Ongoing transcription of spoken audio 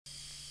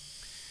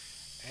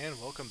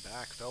And welcome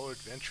back, fellow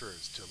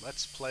adventurers, to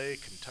Let's Play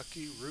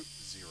Kentucky Route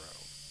Zero.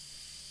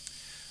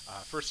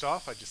 First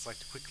off, I'd just like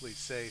to quickly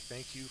say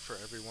thank you for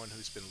everyone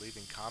who's been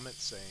leaving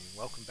comments saying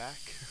welcome back.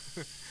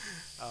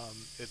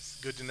 It's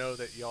good to know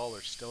that y'all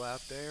are still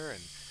out there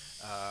and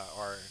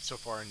are so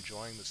far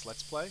enjoying this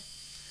Let's Play.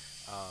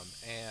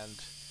 And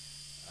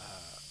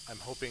I'm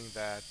hoping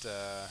that,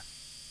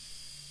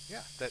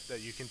 that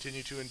you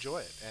continue to enjoy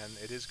it. And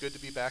it is good to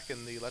be back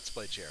in the Let's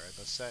Play chair, I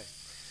must say.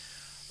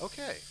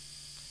 Okay.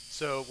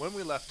 So when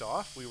we left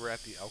off, we were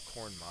at the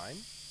Elkhorn Mine,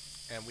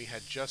 and we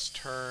had just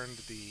turned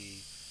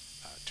the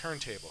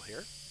turntable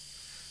here.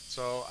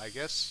 So I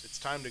guess it's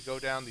time to go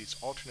down these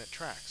alternate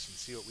tracks and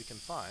see what we can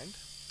find.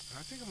 And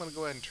I think I'm going to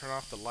go ahead and turn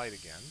off the light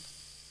again,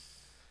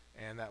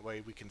 and that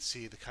way we can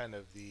see the kind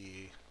of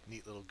the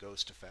neat little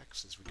ghost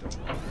effects as we go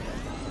along.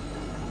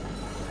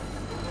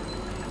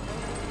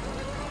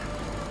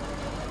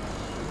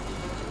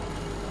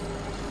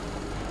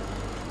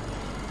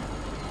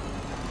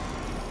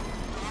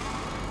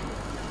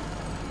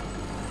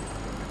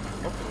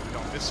 Hopefully we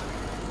don't miss it.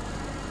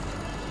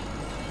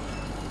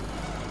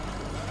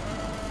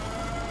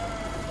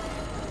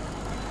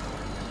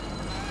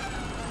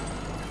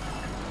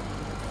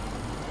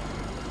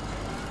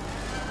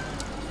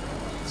 I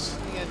don't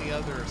see any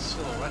other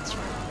silhouettes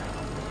right now.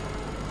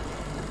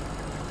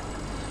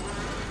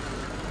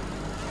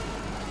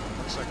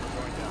 Looks like we're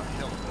going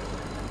downhill a bit.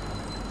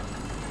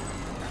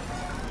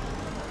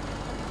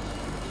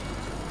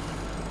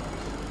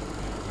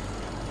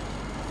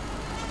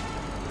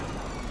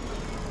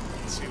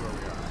 See where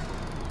we are.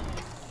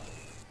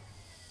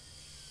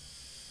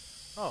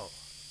 Oh,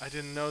 I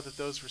didn't know that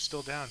those were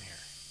still down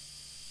here.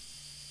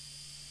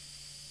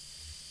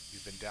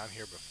 You've been down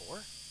here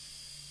before?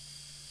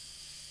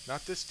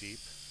 Not this deep,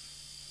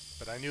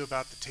 but I knew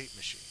about the tape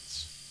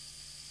machines.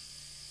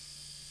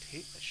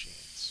 Tape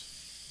machines.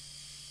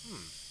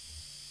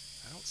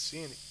 I don't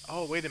see any.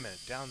 Oh, wait a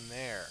minute, down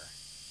there.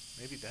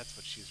 Maybe that's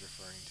what she's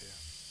referring to.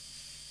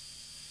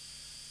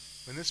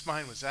 When this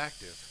mine was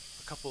active,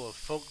 a couple of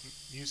folk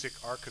music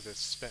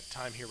archivists spent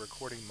time here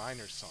recording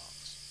miners'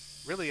 songs.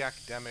 Really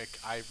academic,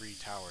 ivory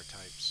tower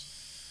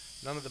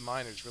types. None of the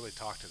miners really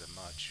talked to them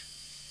much.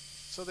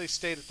 So they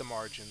stayed at the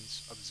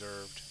margins,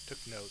 observed, took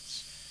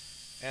notes,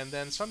 and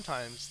then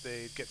sometimes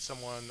they'd get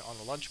someone on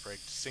a lunch break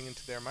to sing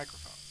into their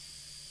microphone.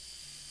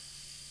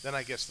 Then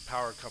I guess the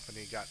power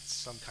company got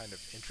some kind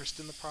of interest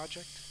in the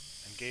project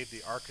and gave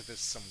the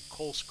archivists some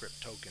coal script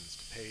tokens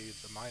to pay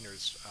the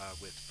miners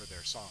with for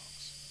their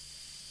songs.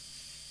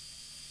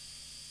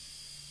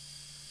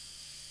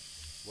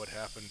 What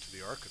happened to the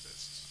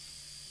archivists?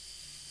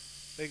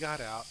 They got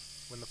out.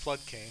 When the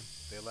flood came,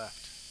 they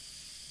left.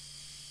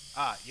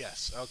 Ah,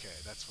 yes, okay,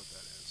 that's what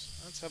that is.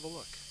 Let's have a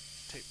look.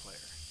 Tape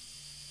player.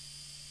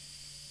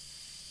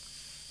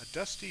 A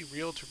dusty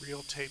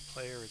reel-to-reel tape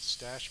player is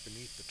stashed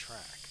beneath the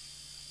track,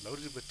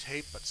 loaded with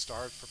tape but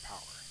starved for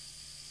power.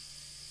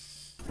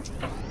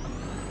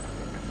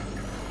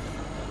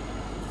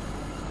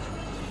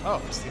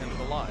 Oh, it's the end of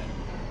the line.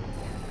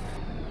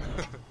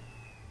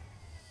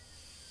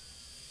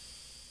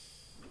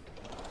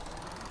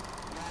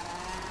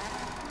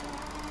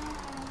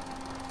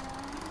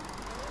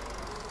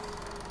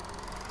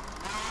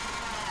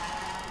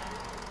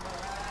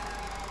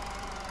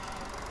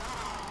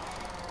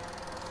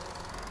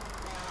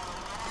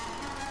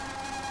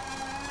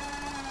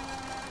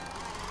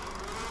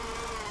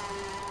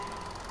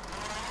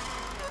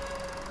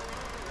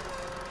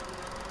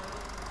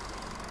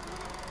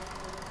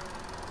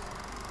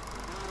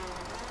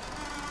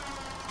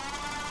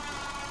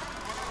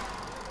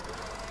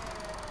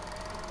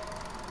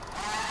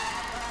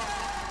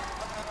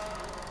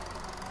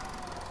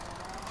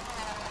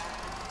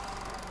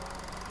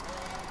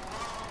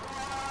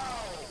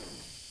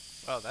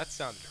 Oh, that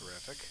sounded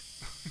horrific.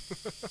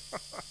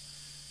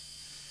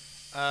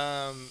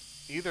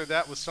 Either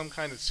that was some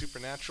kind of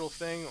supernatural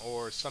thing,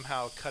 or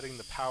somehow cutting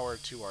the power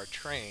to our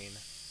train,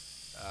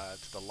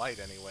 to the light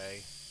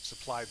anyway,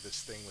 supplied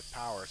this thing with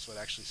power so it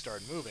actually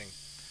started moving.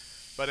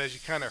 But as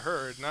you kind of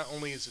heard, not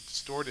only is it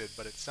distorted,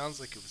 but it sounds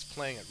like it was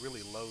playing at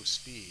really low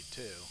speed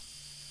too.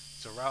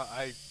 So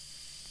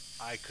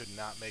I could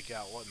not make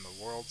out what in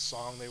the world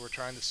song they were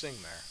trying to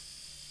sing there.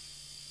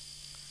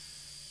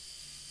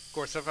 Of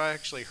course, if I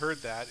actually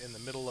heard that in the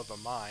middle of a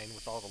mine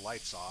with all the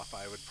lights off,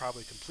 I would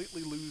probably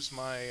completely lose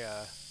my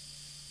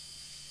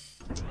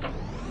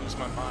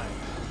mind.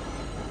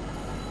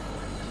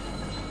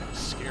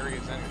 Scary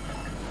as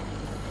anything.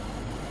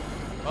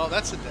 Well,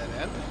 that's a dead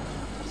end,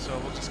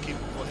 so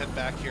we'll head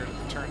back here to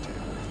the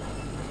turntable.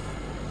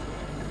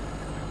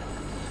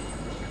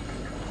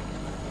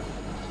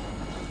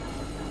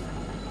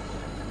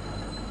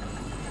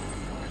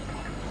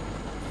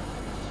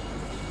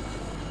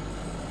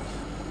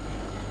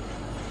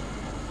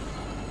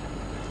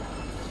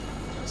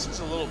 This is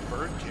a little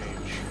bird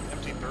cage,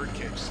 empty bird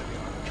cage sitting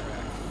on the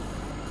track.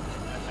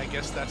 I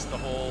guess that's the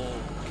whole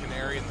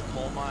canary in the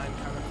coal mine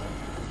kind of thing.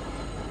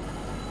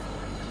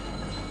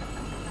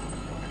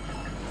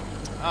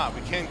 Ah,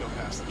 we can go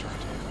past the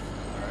turntable.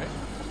 Alright.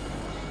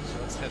 So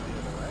let's head the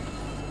other way.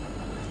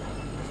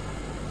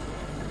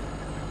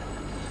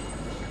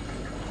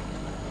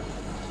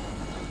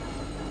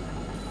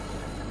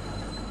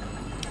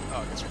 Oh,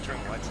 I guess we turn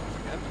the lights off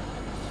again.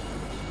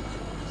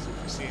 See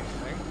if we see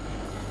anything.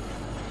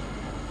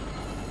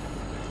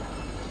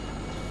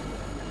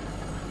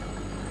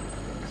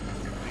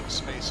 Big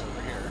space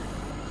over here.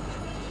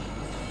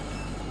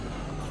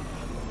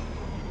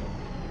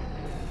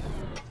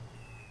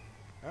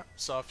 Oh,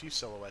 saw a few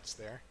silhouettes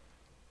there.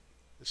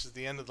 This is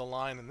the end of the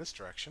line in this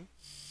direction.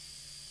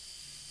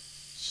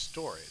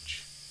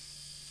 Storage.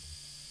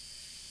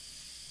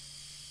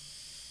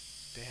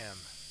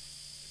 Damn.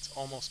 It's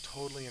almost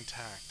totally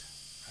intact.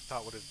 I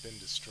thought would have been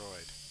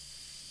destroyed.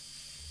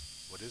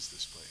 What is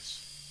this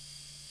place?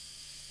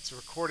 It's a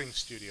recording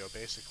studio,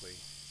 basically.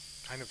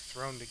 Kind of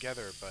thrown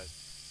together, but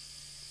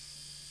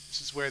this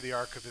is where the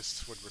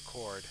archivists would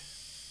record.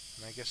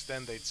 And I guess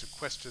then they'd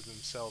sequester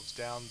themselves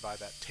down by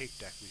that tape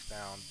deck we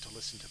found to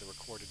listen to the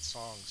recorded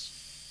songs.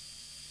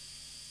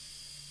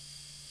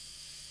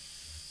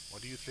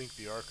 What do you think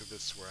the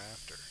archivists were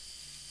after?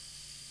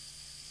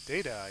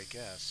 Data, I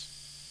guess.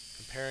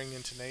 Comparing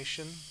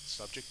intonation,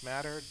 subject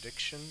matter,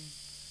 diction.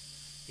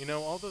 You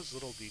know, all those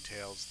little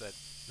details that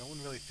no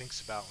one really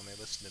thinks about when they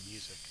listen to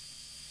music.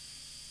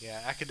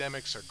 Yeah,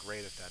 academics are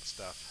great at that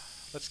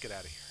stuff. Let's get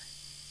out of here.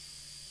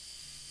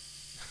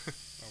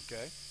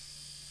 Okay.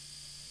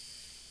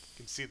 You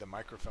can see the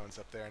microphones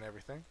up there and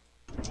everything.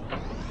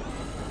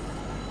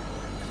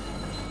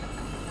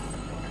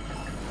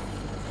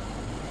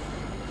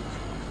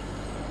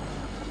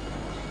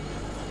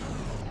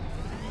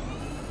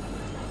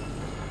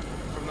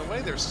 From the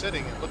way they're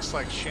sitting, it looks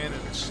like Shannon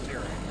is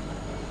steering.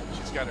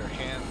 She's got her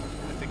hand,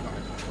 I think, on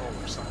a control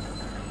or something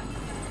there.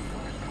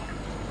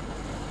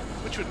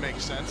 Which would make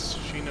sense.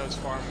 She knows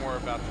far more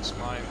about this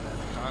mine than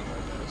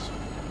Conway does.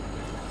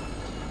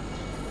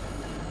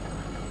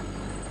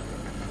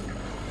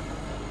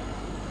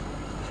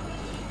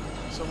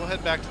 So we'll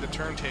head back to the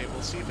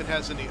turntable, see if it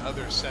has any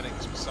other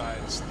settings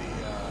besides the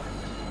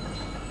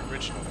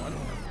original one.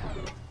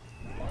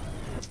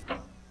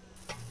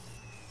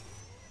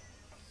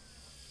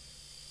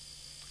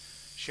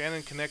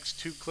 Shannon connects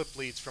 2 clip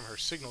leads from her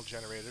signal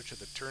generator to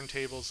the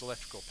turntable's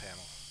electrical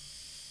panel.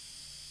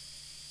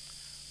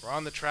 We're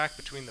on the track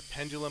between the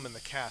pendulum and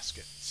the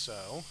casket,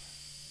 so...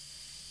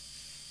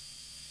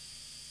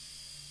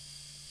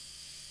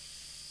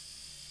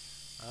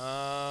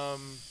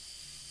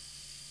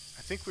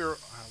 I think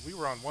we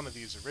were on one of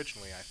these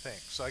originally, I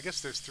think. So I guess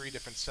there's 3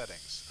 different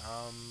settings.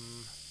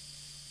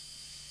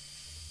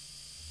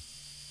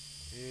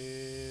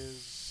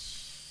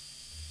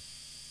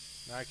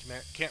 Now I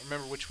can't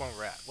remember which one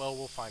we're at. Well,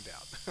 we'll find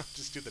out.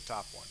 Just do the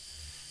top one.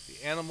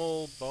 The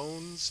animal,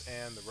 bones,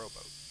 and the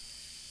rowboat.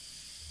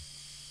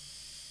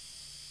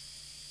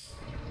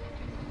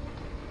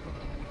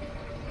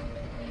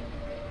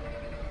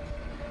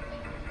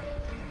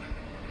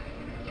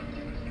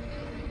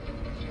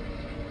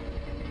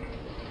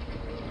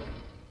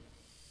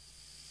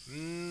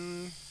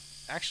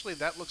 Actually,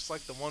 that looks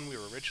like the one we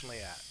were originally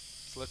at.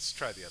 So let's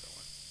try the other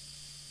one.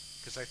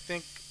 Because I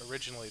think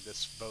originally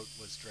this boat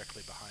was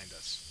directly behind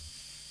us.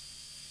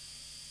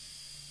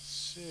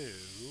 So,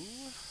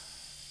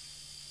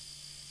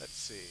 let's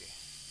see.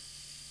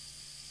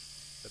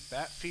 The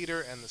bat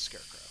feeder and the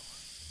scarecrow.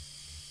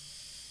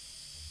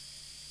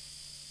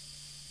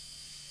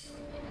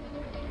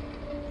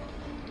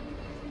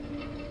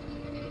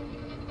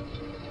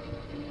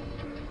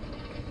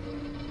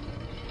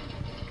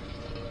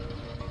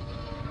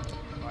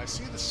 I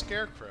see the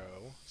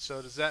scarecrow,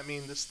 so does that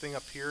mean this thing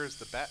up here is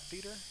the bat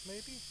feeder,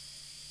 maybe?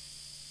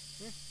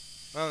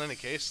 Well, in any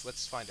case,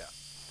 let's find out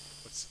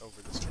what's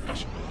over this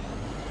direction.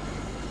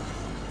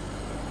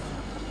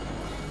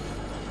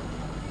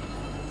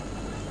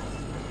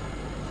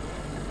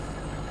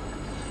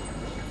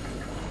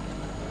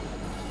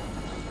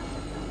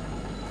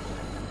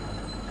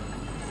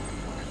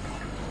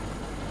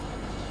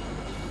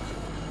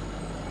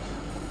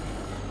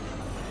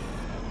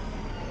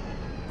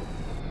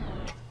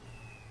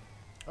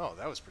 Oh,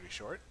 that was pretty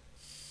short.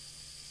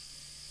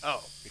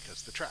 Oh,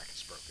 because the track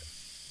is broken.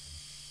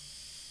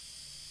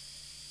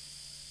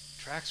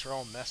 Tracks are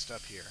all messed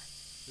up here.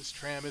 This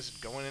tram isn't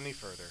going any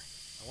further.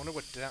 I wonder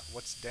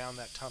what's down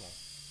that tunnel.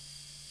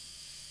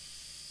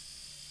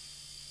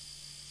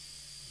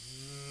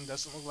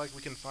 Doesn't look like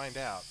we can find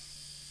out.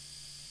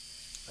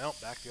 Well,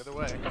 back the other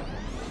way.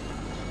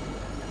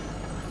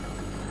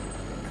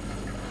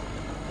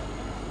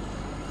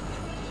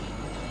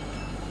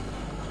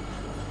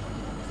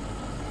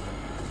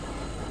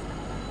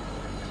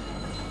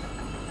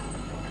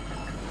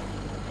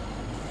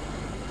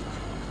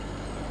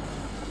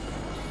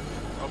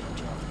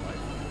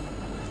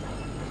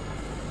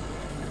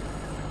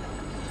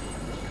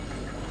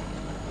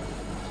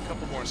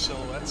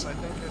 Silhouettes, I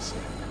think I see.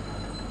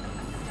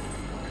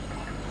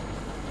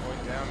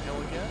 Going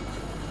downhill again.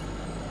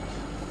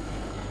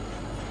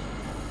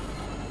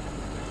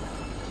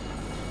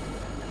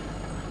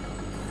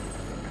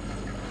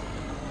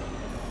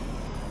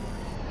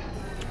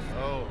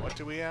 Oh, what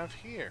do we have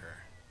here?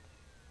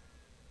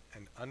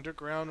 An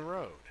underground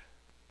road.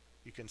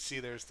 You can see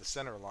there's the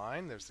center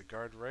line, there's the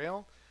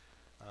guardrail.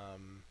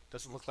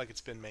 Doesn't look like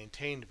it's been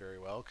maintained very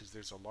well because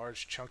there's a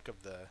large chunk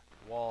of the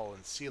wall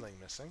and ceiling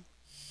missing.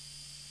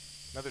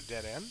 Another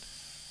dead end.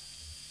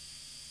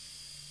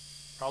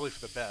 Probably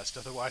for the best,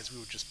 otherwise we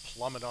would just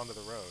plummet onto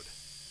the road.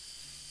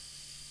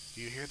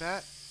 Do you hear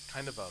that?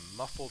 Kind of a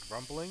muffled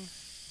rumbling?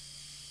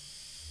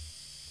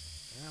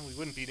 Yeah, we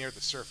wouldn't be near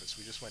the surface,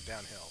 we just went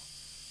downhill.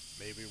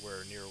 Maybe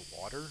we're near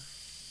water?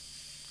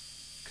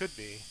 Could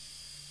be.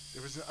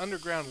 There was an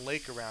underground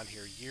lake around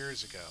here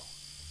years ago.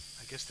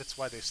 I guess that's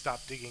why they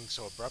stopped digging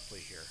so abruptly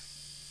here.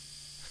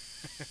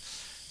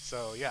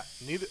 So yeah,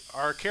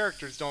 our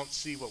characters don't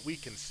see what we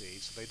can see,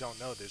 so they don't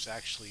know there's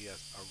actually a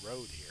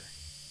road here.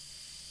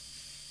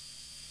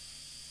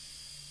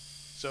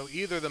 So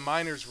either the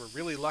miners were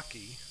really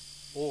lucky,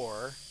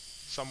 or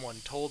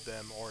someone told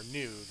them or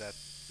knew that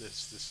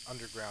this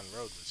underground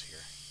road was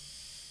here.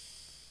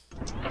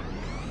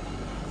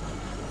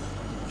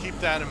 Keep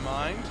that in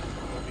mind.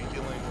 We'll be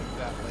dealing with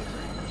that later.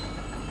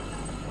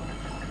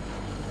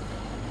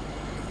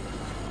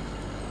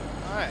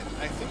 Alright,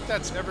 I think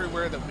that's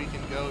everywhere that we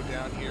can go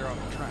down here on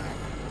the track.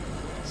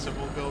 So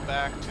we'll go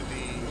back to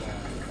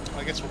the...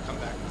 I guess we'll come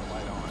back with the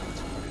light on.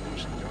 That's what we're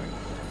usually doing.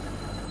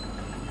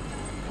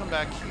 Come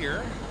back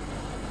here.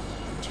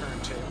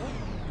 Turntable.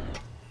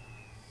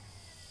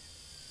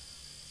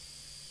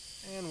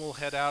 And we'll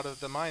head out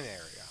of the mine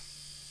area.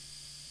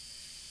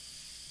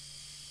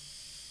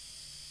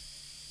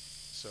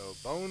 So,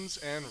 Bones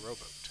and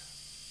Rowboat.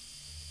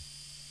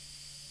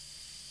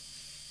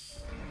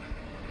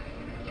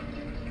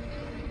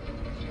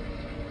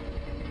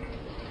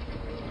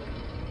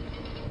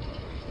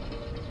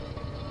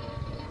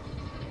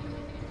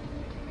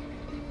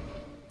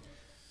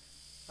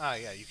 Ah,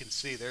 yeah, you can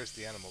see there's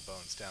the animal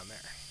bones down there.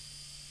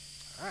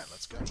 Alright,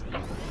 let's go.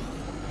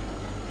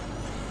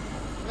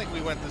 I think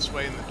we went this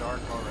way in the dark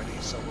already,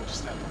 so we'll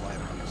just have the light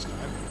on this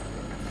time.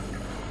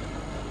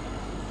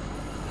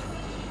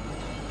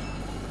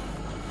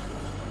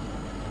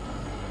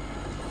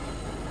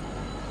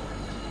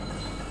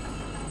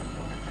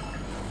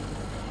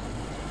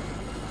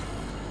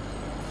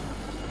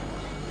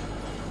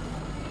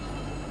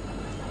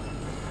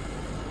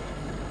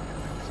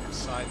 Some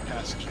side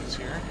passages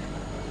here.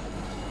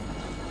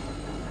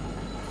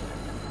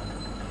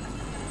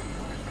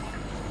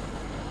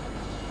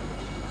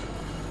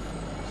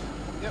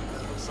 Yep,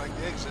 that looks like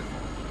the exit.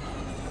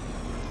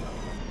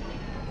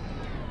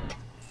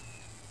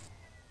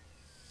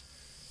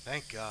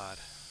 Thank God.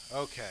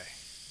 Okay.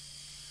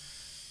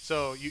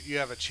 So you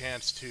have a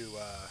chance to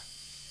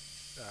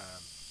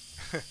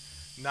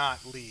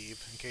not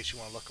leave in case you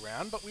want to look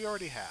around, but we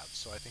already have,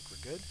 so I think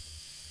we're good.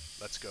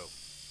 Let's go.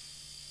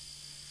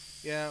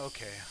 Yeah,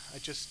 okay.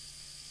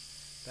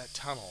 That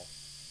tunnel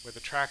where the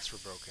tracks were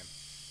broken.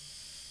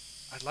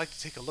 I'd like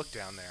to take a look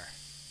down there.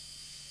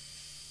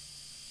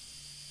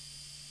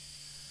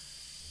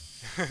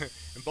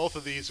 And both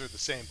of these are the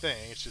same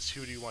thing, it's just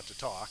who do you want to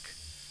talk.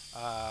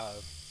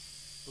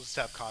 We'll just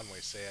have Conway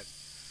say it.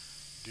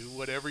 Do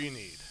whatever you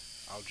need.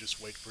 I'll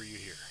just wait for you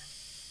here.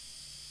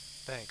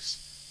 Thanks.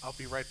 I'll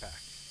be right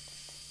back.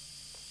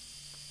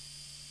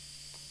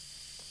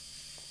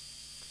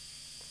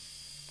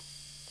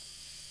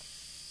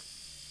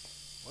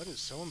 What is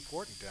so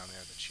important down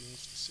there that she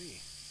needs to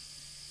see?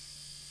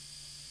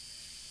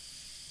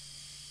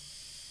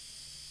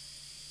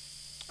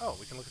 Oh,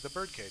 we can look at the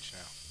birdcage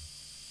now.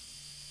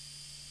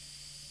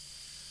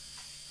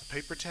 A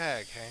paper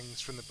tag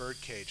hangs from the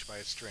birdcage by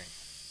a string.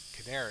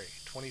 Canary,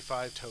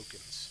 25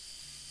 tokens.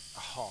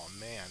 Oh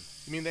man.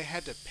 You mean they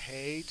had to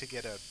pay to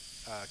get a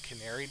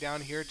canary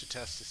down here to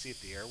test to see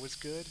if the air was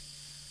good?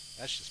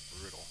 That's just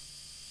brutal.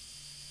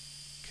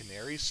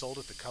 Canaries sold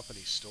at the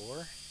company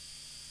store?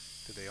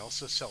 Did they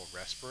also sell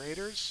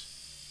respirators?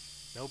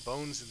 No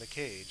bones in the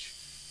cage.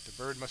 The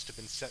bird must have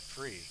been set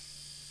free.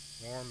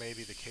 Or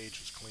maybe the cage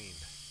was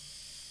cleaned.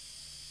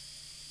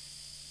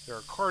 There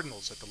are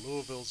cardinals at the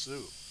Louisville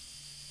Zoo.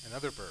 And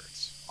other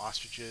birds.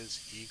 Ostriches,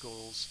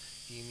 eagles,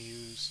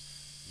 emus.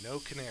 No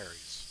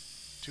canaries.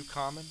 Too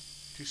common?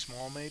 Too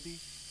small maybe?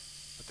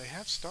 But they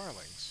have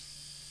starlings.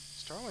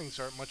 Starlings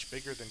aren't much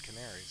bigger than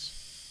canaries.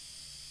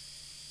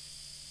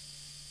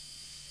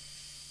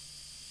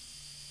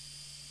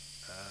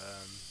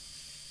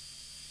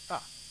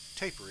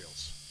 Tape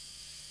reels.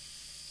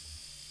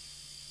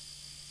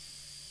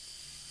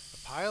 A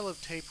pile of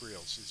tape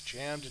reels is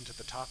jammed into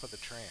the top of the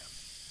tram.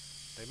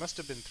 They must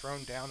have been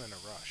thrown down in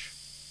a rush.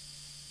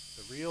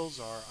 The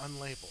reels are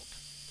unlabeled.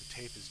 The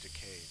tape is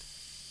decayed.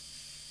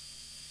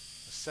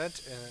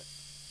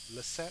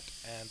 Lisette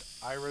and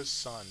Ira's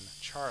son,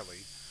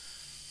 Charlie,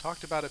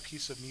 talked about a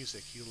piece of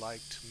music you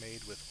liked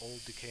made with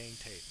old decaying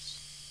tapes.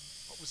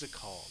 What was it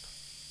called?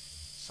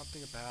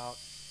 Something about...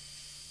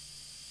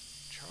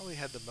 Charlie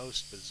had the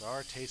most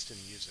bizarre taste in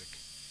music.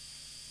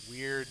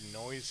 Weird,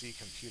 noisy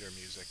computer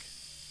music.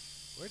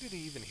 Where did he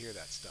even hear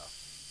that stuff?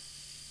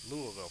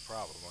 Louisville,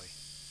 probably.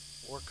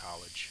 Or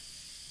college.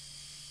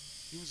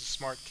 He was a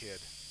smart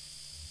kid.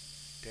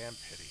 Damn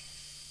pity.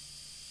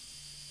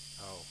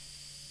 Oh,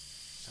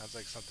 sounds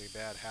like something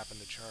bad happened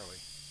to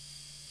Charlie.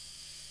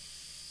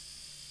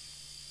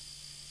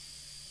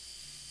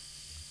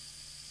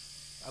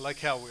 I like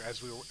how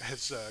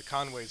as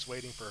Conway's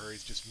waiting for her,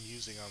 he's just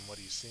musing on what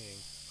he's seeing.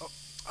 Oh,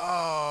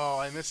 oh,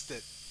 I missed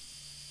it.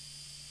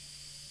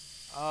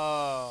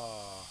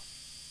 Oh,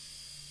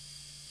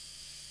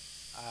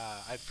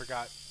 I'd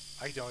forgot.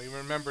 I don't even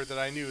remember that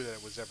I knew that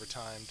it was ever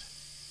timed.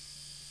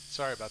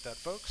 Sorry about that,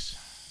 folks.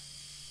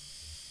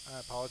 I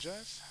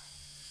apologize.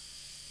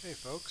 Hey,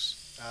 folks.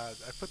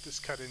 I put this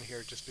cut in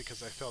here just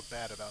because I felt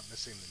bad about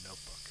missing the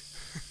notebook.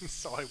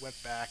 So I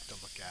went back to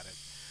look at it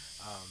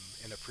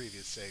in a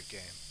previous save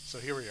game. So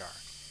here we are.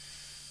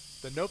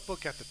 The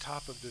notebook at the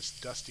top of this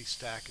dusty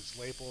stack is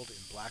labeled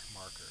in black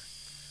marker.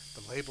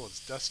 The label is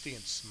dusty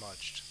and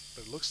smudged,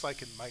 but it looks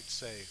like it might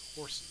say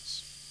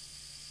horses.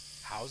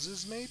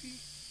 Houses, maybe?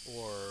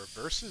 Or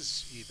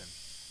verses, even.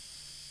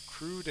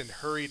 Crude and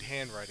hurried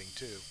handwriting,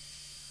 too.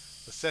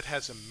 The set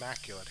has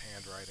immaculate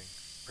handwriting,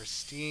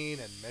 pristine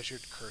and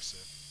measured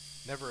cursive,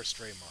 never a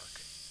stray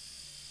mark.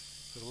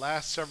 For the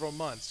last several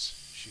months,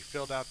 she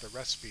filled out the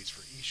recipes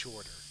for each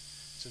order,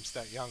 since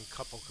that young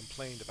couple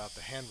complained about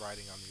the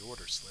handwriting on the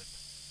order slip.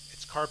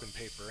 It's carbon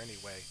paper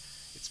anyway.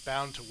 It's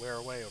bound to wear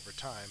away over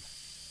time.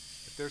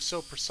 If they're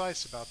so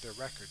precise about their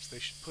records, they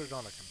should put it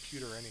on a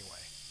computer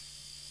anyway.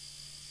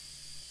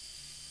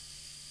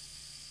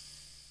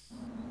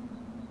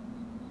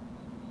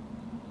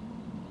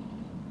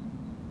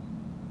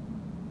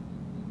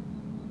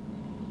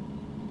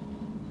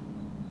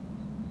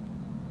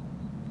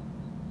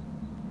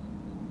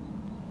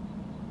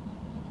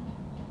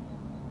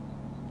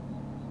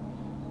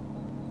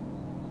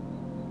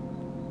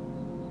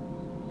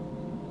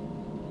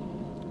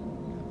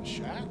 Got a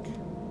shack.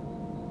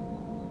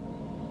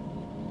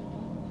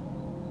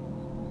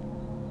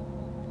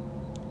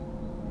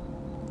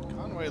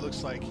 Conway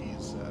looks like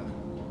he's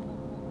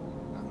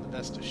not in the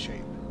best of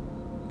shape.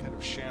 Kind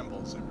of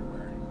shambles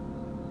everywhere.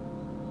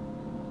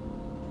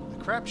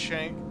 The crap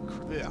shank.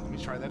 Yeah, let me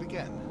try that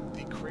again.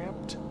 The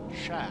cramped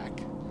shack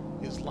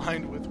is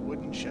lined with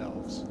wooden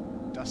shelves.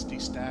 Dusty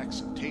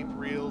stacks of tape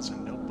reels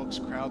and notebooks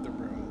crowd the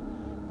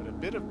room, but a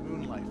bit of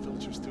moonlight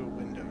filters through a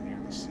window near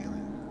the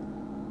ceiling.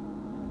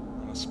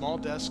 On a small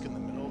desk in the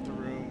middle of the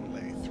room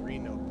lay 3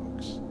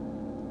 notebooks.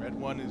 The red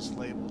one is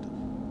labeled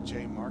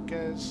J.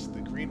 Marquez,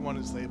 the green one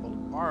is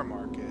labeled R.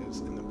 Marquez,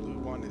 and the blue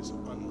one is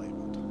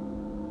unlabeled.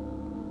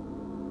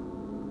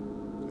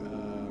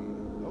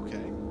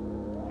 Okay.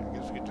 Yeah, I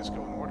guess we could just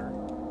go in order.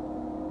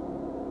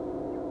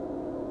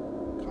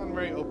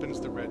 Conway opens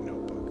the red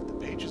notebook. The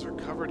pages are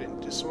covered in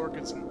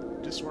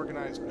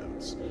disorganized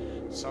notes,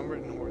 some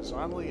written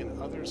horizontally and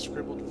others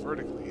scribbled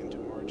vertically into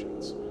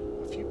margins.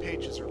 A few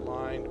pages are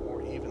lined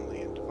more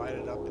evenly and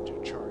divided up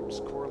into charts,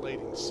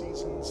 correlating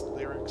seasons,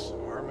 lyrics,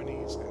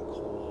 harmonies, and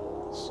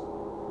coal holes.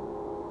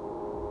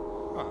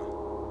 Huh.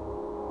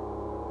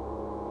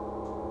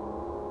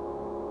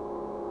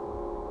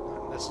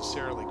 Not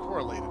necessarily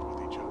correlated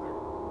with each other.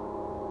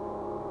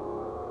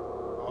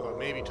 Although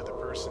maybe to the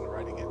person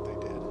writing it they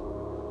did.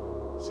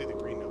 See the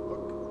green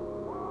notebook?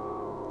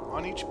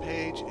 On each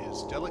page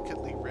is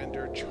delicately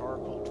rendered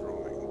charcoal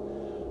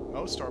drawing.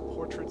 Most are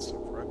portraits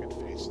of rugged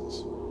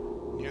faces.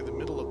 Near the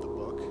middle of the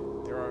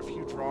book, there are a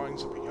few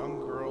drawings of a young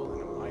girl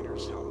in a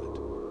miner's helmet.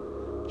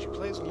 She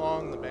plays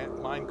along the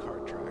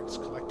minecart tracks,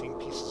 collecting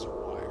pieces of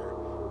wire.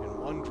 In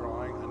one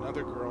drawing,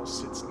 another girl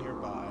sits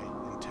nearby,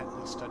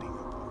 intently studying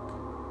a book.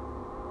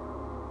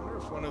 I wonder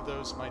if one of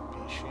those might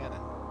be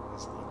Shannon,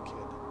 as a little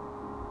kid.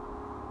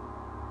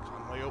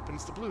 Conway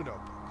opens the blue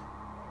notebook.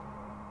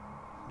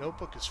 The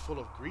notebook is full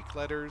of Greek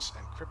letters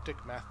and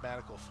cryptic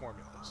mathematical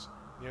formulas.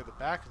 Near the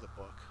back of the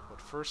book, what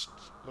first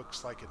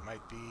looks like it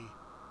might be...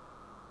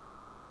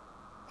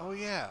 Oh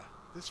yeah,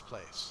 this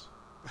place.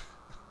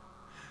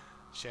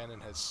 Shannon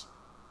has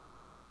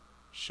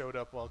showed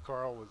up while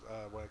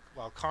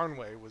while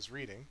Conway was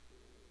reading.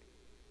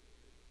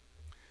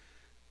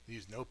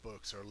 These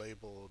notebooks are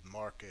labeled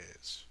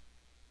Marquez.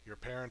 Your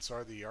parents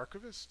are the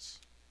archivists?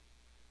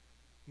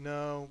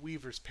 No,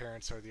 Weaver's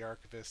parents are the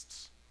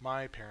archivists.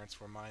 My parents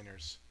were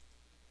miners.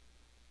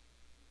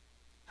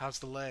 How's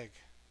the leg?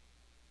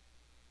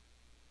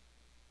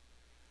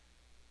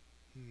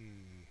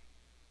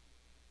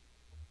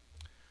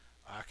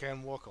 I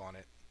can walk on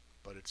it,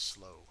 but it's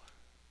slow.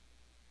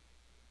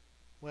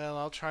 Well,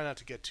 I'll try not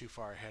to get too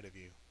far ahead of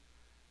you.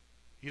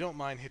 You don't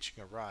mind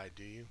hitching a ride,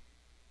 do you?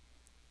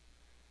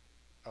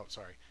 Oh,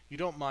 sorry. You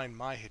don't mind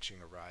my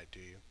hitching a ride, do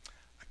you?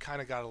 I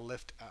kind of got a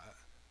lift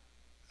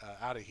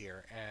out of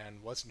here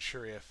and wasn't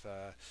sure if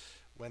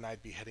when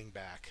I'd be heading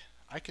back.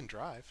 I can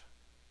drive.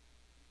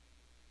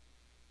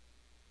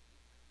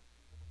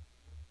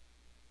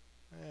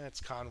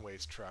 It's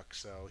Conway's truck,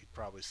 so he'd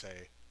probably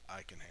say,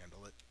 I can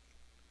handle it.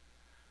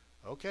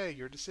 Okay,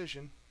 your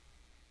decision.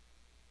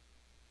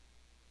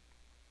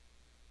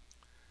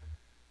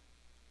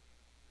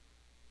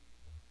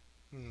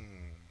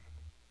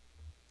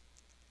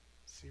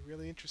 Is he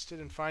really interested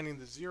in finding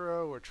the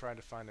zero or trying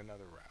to find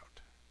another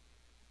route?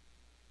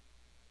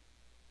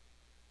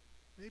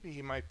 Maybe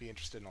he might be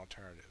interested in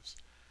alternatives.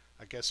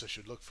 I guess I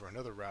should look for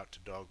another route to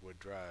Dogwood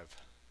Drive.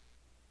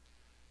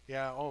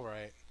 Yeah,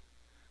 alright.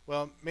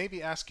 Well,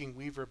 maybe asking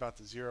Weaver about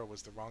the Zero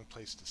was the wrong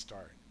place to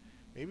start.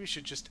 Maybe we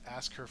should just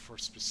ask her for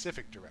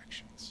specific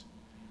directions.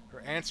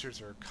 Her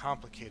answers are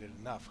complicated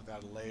enough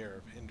without a layer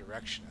of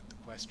indirection at the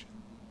question.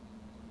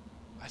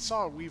 I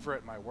saw a Weaver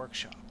at my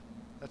workshop.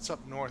 That's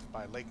up north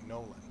by Lake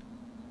Nolan,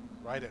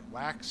 right at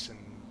Wax and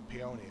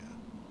Peonia,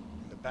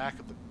 in the back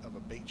of a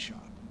bait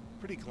shop.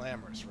 Pretty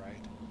glamorous,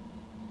 right?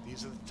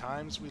 These are the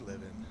times we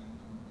live in.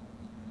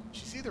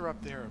 She's either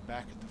up there or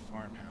back at the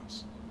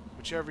farmhouse.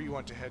 Whichever you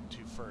want to head to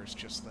first,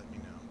 just let me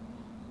know.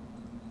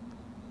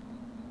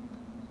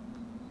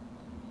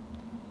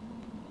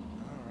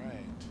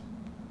 Alright.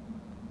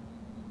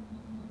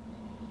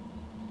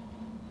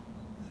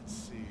 Let's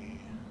see.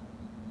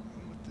 I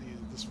wonder what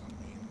this one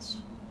means.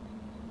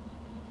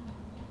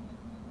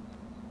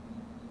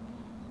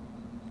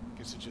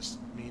 Guess it just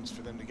means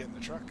for them to get in the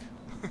truck.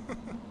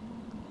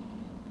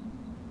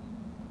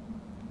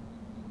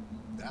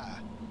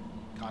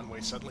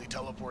 Conway suddenly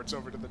teleports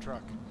over to the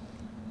truck.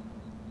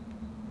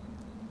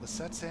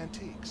 Lisette's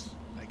Antiques.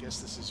 I guess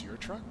this is your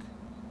truck?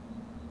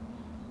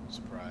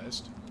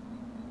 Surprised.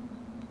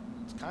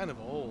 It's kind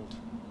of old.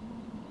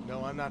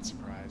 No, I'm not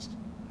surprised.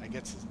 I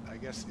guess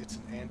it's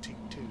an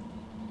antique too.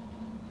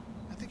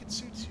 I think it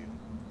suits you.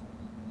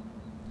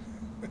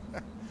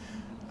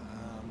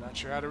 I'm not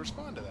sure how to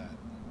respond to that.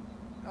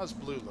 How's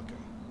Blue looking?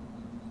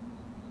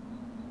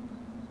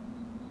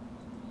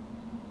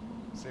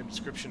 Same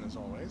description as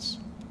always.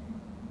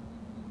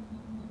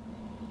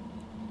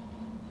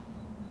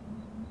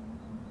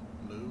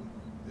 Blue,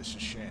 this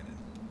is Shannon.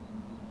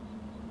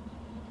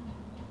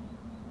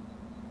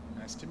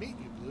 Nice to meet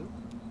you, Blue.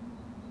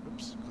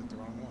 Oops, clicked the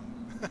wrong one.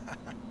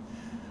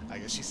 I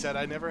guess she said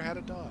I never had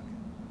a dog.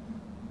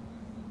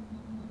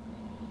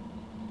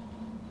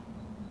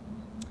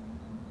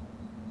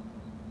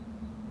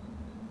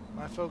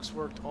 My folks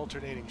worked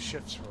alternating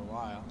shifts for a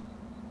while.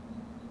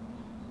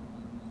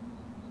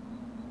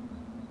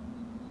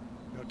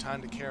 No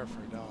time to care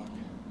for a dog.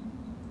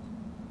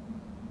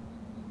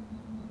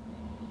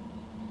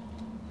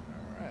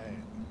 Alright.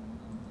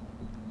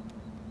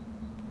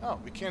 Oh,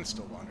 we can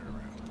still wander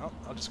around. Oh,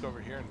 I'll just go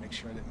over here and make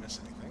sure I didn't miss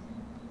anything.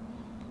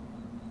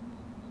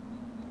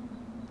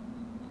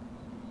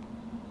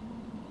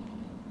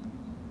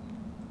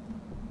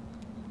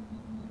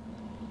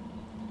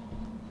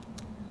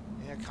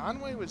 Yeah,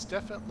 Conway was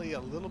definitely a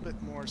little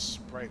bit more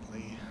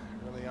sprightly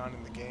early on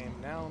in the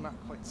game. Now, not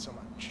quite so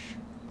much.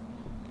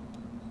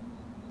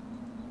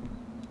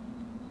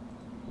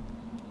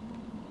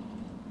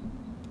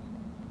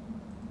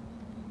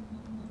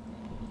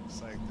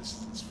 Looks like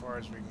this is as far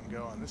as we can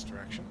go in this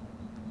direction.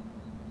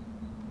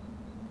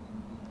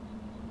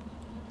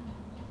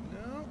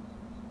 No.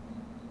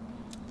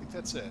 I think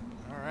that's it.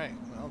 Alright,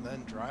 well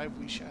then drive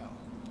we shall.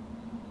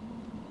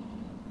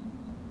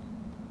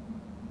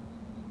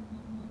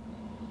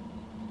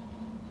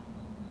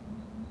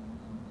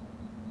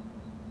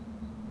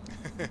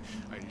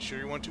 Are you sure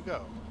you want to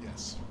go?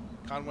 Yes.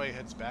 Conway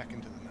heads back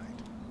into the night.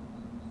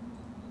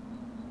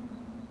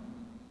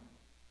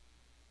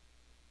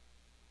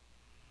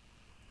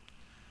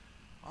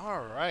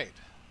 Alright.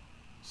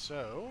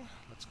 So,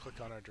 let's click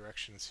on our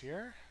directions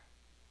here.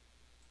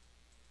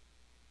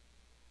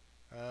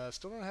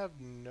 Still don't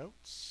have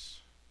notes.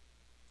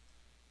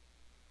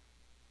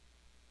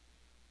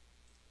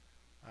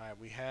 Alright,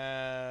 we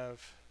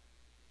have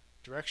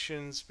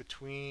directions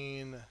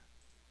between...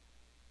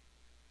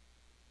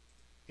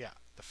 yeah,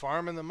 the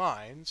farm and the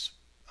mines.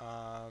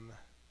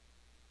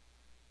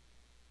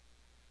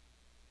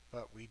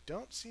 But we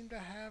don't seem to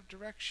have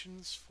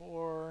directions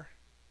for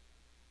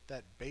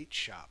that bait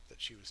shop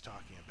that she was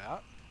talking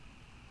about.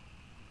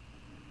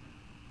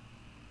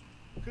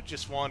 Could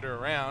just wander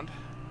around.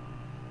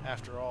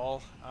 After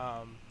all,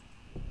 I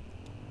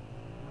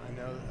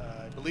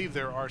believe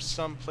there are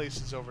some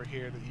places over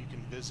here that you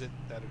can visit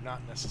that are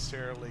not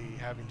necessarily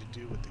having to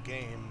do with the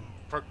game,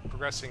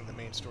 progressing the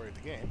main story of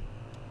the game.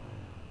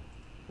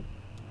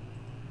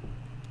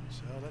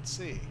 So let's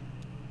see.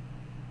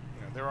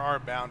 You know, there are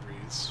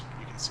boundaries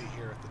you can see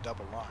here at the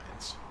double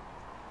lines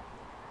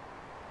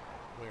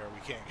where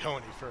we can't go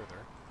any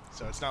further.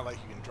 So it's not like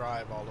you can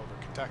drive all over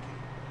Kentucky.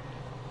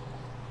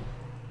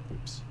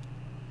 Oops.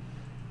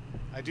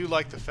 I do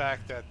like the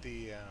fact that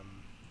the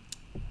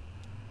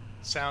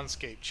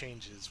soundscape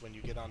changes when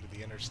you get onto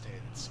the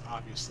interstate. It's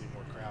obviously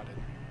more crowded.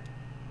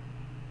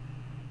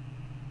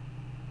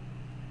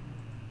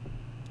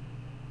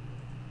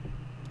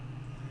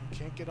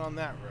 Can't get on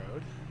that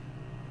road.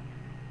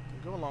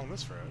 Can go along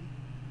this road.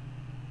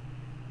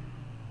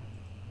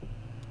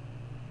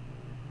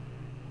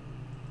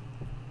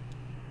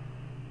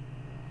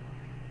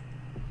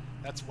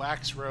 That's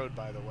Wax Road,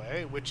 by the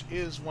way, which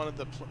is one of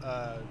the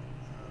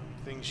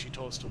things she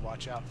told us to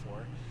watch out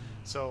for.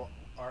 So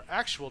our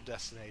actual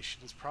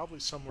destination is probably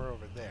somewhere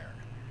over there.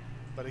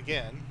 But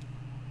again,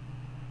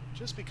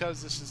 just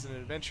because this is an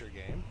adventure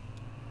game,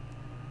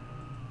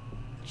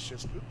 let's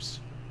just, oops,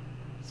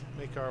 Let's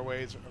make our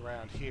ways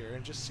around here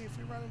and just see if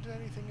we run into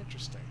anything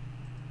interesting.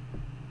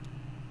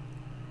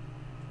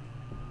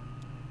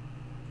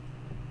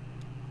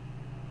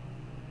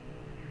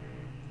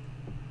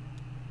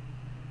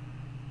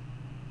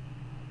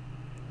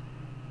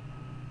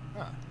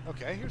 Ah,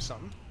 okay, here's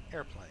something.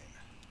 Airplane.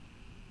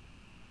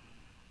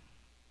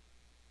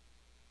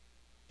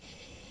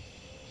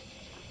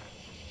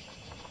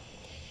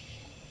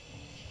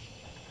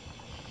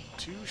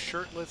 Two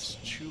shirtless,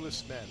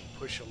 shoeless men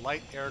push a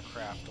light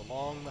aircraft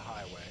along the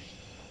highway.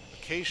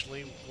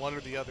 Occasionally, one or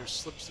the other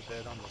slips a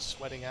bit on the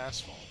sweating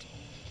asphalt,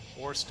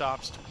 or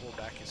stops to pull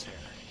back his hair.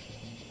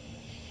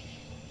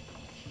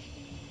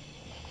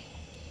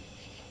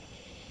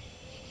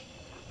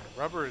 The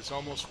rubber is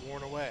almost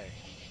worn away.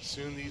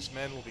 Soon these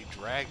men will be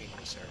dragging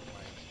this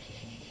airplane.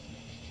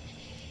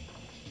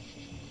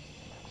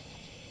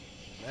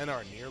 The men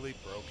are nearly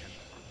broken.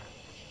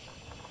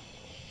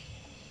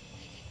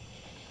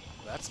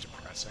 That's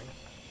depressing.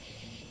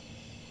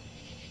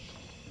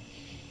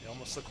 They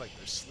almost look like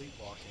they're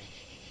sleepwalking.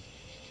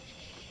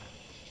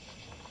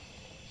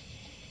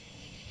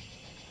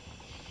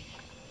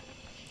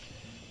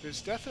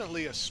 There's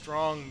definitely a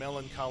strong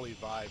melancholy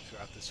vibe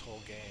throughout this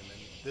whole game, and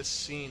this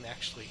scene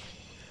actually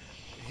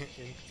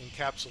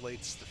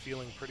encapsulates the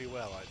feeling pretty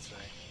well, I'd say.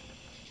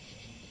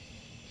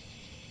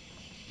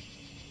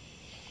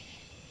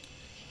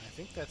 I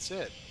think that's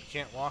it. You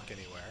can't walk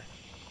anywhere.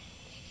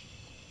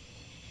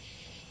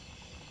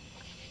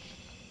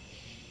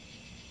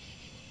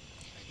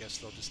 I guess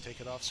they'll just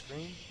take it off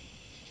screen.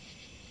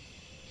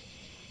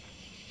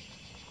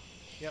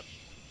 Yep.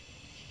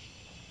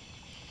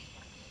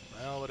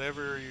 Well,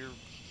 whatever you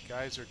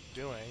guys are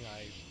doing,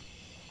 I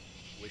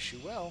wish you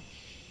well.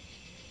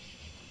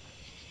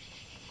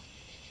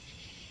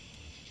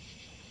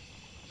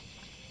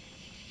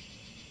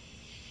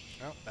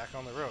 Well, back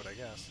on the road, I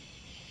guess.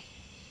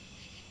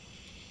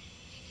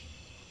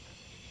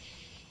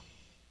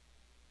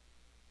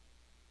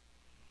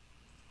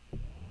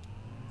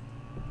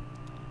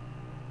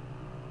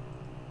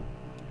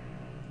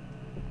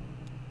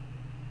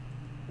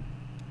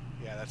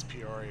 Yeah, that's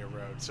Peoria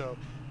Road. So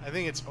I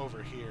think it's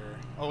over here.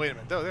 Oh, wait a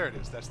minute. Oh, there it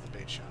is. That's the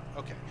bait shop.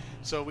 Okay.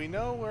 So we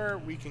know where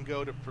we can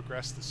go to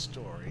progress the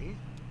story.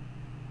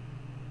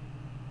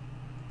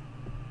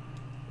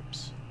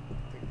 Oops.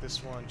 I think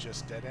this one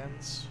just dead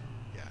ends.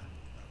 Yeah.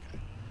 Okay.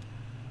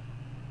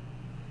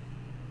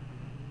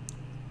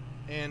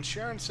 And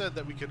Sharon said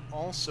that we could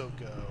also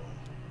go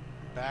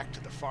back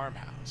to the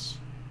farmhouse.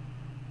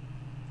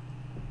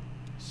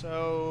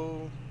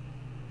 So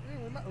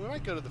yeah, we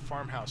might go to the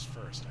farmhouse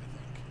first, I think.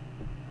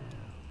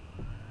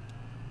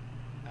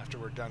 After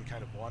we're done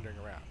kind of wandering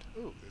around.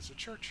 Ooh, there's a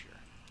church here.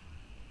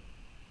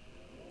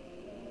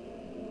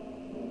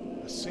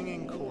 A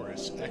singing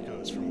chorus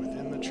echoes from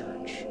within the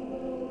church.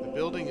 The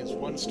building is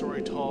 1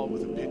 story tall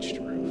with a pitched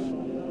roof,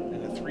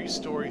 and a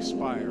 3-story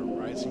spire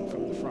rising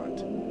from the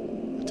front.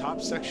 The top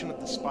section of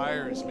the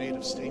spire is made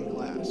of stained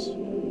glass.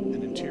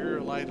 An interior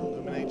light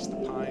illuminates the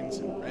pines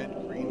in red,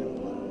 green, and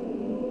blue.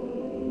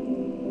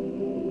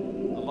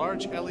 A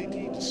large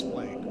LED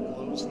display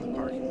glows in the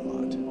parking lot.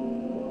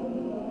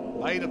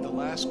 Light of the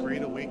Last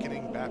Great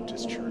Awakening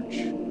Baptist Church.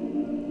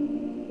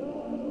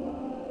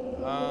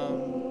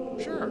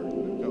 Sure,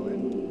 we'll go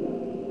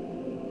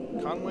in.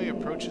 Conway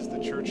approaches the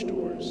church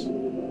doors.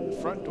 The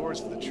front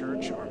doors of the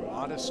church are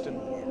modest and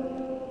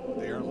warm.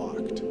 They are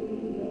locked.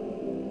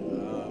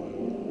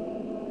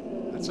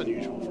 That's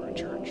unusual for a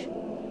church.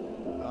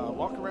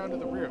 Walk around to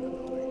the rear of the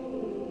building.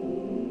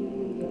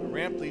 A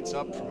ramp leads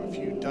up from a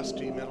few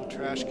dusty metal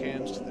trash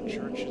cans to the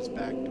church's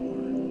back door.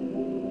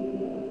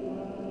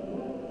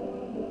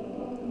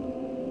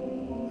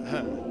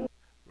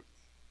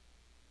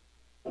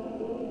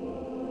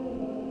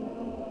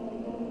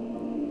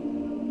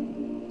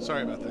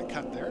 Sorry about that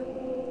cut there.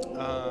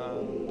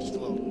 Just a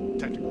little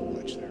technical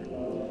glitch there.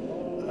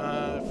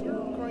 If we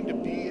were going to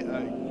be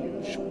a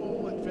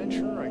usual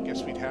adventurer, I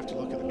guess we'd have to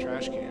look at the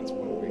trash cans,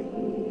 wouldn't we?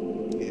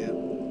 Yep.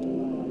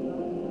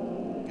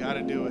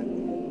 Gotta do it.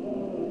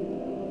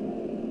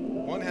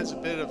 One has a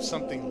bit of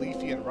something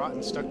leafy and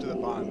rotten stuck to the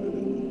bottom of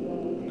it.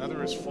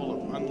 Another is full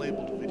of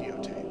unlabeled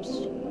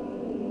videotapes.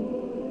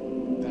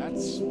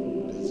 That's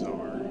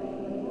bizarre.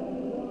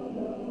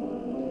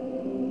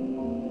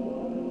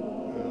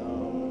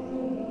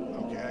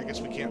 Okay, I guess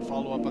we can't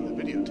follow up on the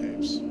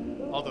videotapes.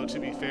 Although, to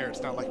be fair,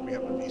 it's not like we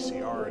have a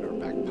VCR in our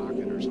back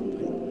pocket or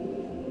something.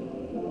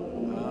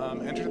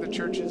 Enter the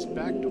church's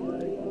back door.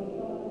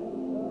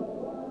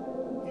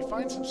 He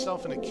finds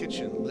himself in a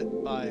kitchen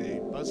lit by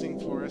a buzzing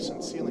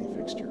fluorescent ceiling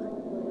fixture.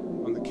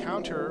 On the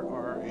counter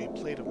are a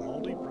plate of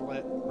moldy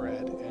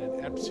bread and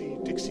an empty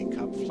Dixie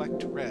cup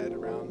flecked red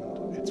around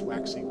its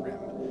waxy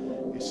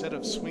rim. A set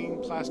of swinging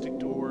plastic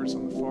doors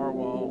on the far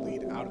wall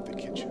lead out of the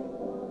kitchen.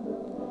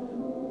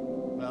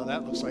 Well,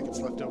 that looks like it's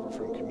left over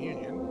from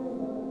communion.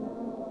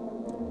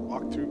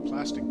 Walk through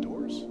plastic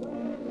doors.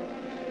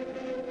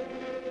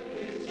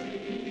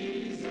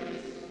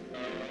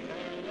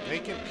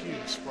 Vacant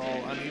pews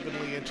sprawl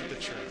unevenly into the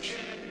church.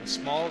 A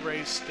small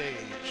raised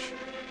stage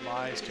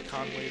lies to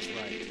Conway's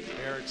right,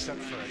 bare except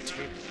for a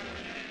tape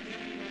recorder.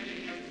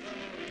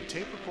 The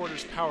tape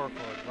recorder's power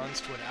cord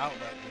runs to an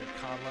outlet near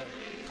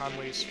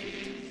Conway's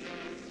feet.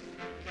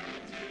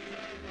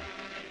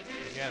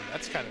 Again,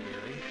 that's kind of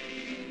eerie.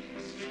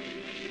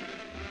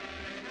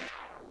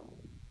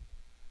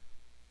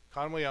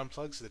 Conway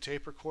unplugs the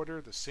tape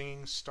recorder, the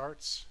singing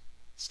stops,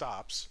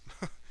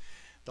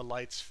 the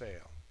lights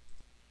fail.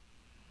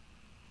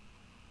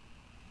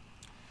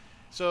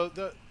 So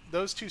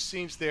those two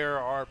scenes there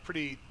are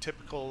pretty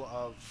typical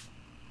of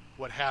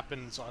what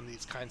happens on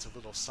these kinds of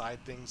little side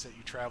things that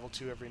you travel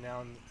to every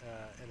now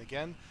and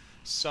again.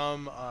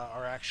 Some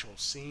are actual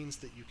scenes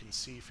that you can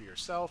see for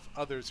yourself.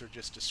 Others are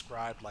just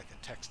described like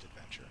a text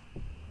adventure.